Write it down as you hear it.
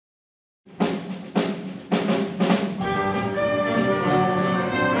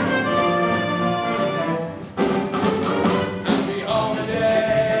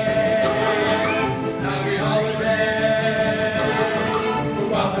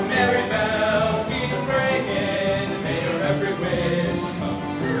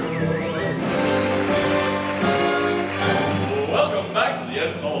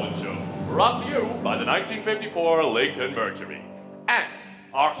1954 Lincoln Mercury. And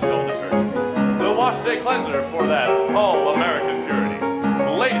Oxydol detergent. The wash day cleanser for that all-American purity.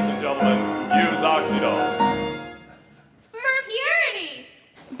 Ladies and gentlemen, use Oxydol. For purity!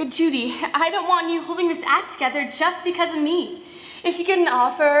 But Judy, I don't want you holding this act together just because of me. If you get an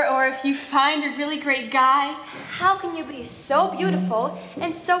offer, or if you find a really great guy... How can you be so beautiful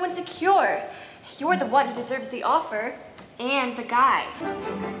and so insecure? You're the one who deserves the offer and the guy.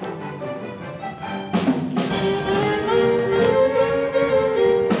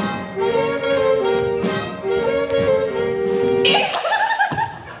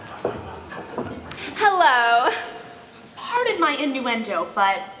 Hello. Pardon my innuendo,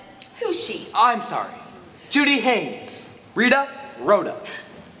 but who's she? I'm sorry. Judy Haynes. Rita, Rhoda.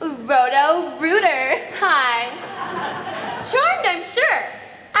 Roto Rooter. Hi. Charmed, I'm sure.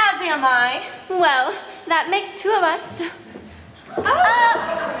 As am I. Well, that makes two of us.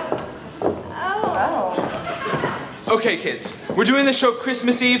 Okay, kids. We're doing the show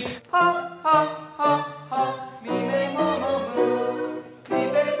Christmas Eve. Ha, ha, ha, ha. Me, me, mo, mo, boo. Me,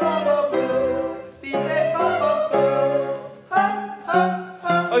 me, mo, mo, boo. Me, me, mo, mo, boo. Ha, ha,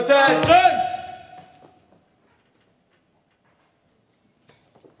 ha. Attention!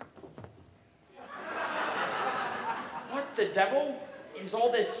 What the devil is all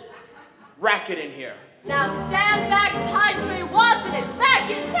this racket in here? Now stand back, Pine Tree Watson is back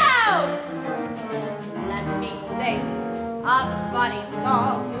in town! Let me sing a funny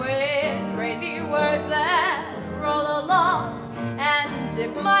song with crazy words that roll along. And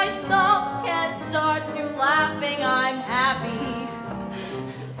if my song can start you laughing, I'm happy,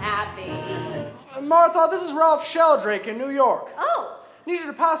 happy. Martha, this is Ralph Sheldrake in New York. Oh. Need you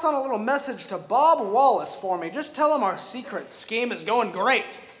to pass on a little message to Bob Wallace for me. Just tell him our secret scheme is going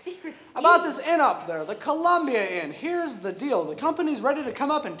great. Secret scheme? About this inn up there, the Columbia Inn. Here's the deal. The company's ready to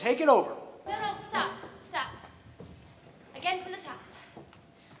come up and take it over. No, stop. Again from the top.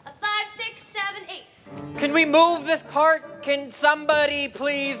 A 5, 6, 7, 8. Can we move this cart? Can somebody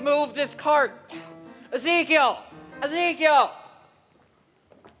please move this cart? Ezekiel! Ezekiel!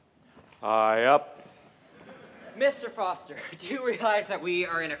 Aye up. Mr. Foster, do you realize that we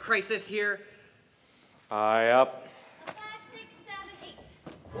are in a crisis here? Aye up. A 5, 6, 7,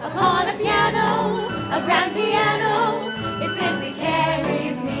 8. Upon a piano, a grand piano, it simply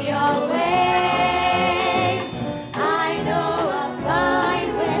carries me away. I know a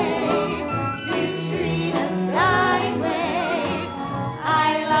fine way to treat a Steinway.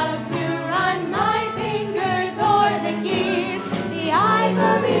 I love to run my fingers o'er the keys, the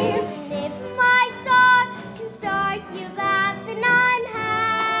ivories. And if my song can start you laughing, I'm happy.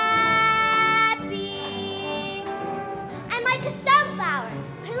 I'm like a sunflower.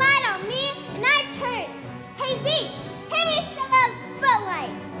 Put a light on me and I turn. Hey Z, give me some of those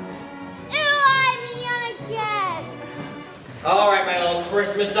footlights. Ooh, I'm young again. All right, my little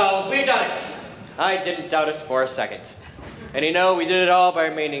Christmas elves, we've done it. I didn't doubt us for a second. And you know, we did it all by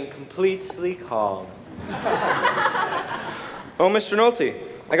remaining completely calm. Oh, Mr. Nolte,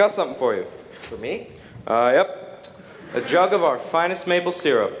 I got something for you. For me? Yep. A jug of our finest maple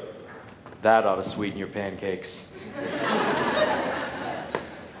syrup. That ought to sweeten your pancakes.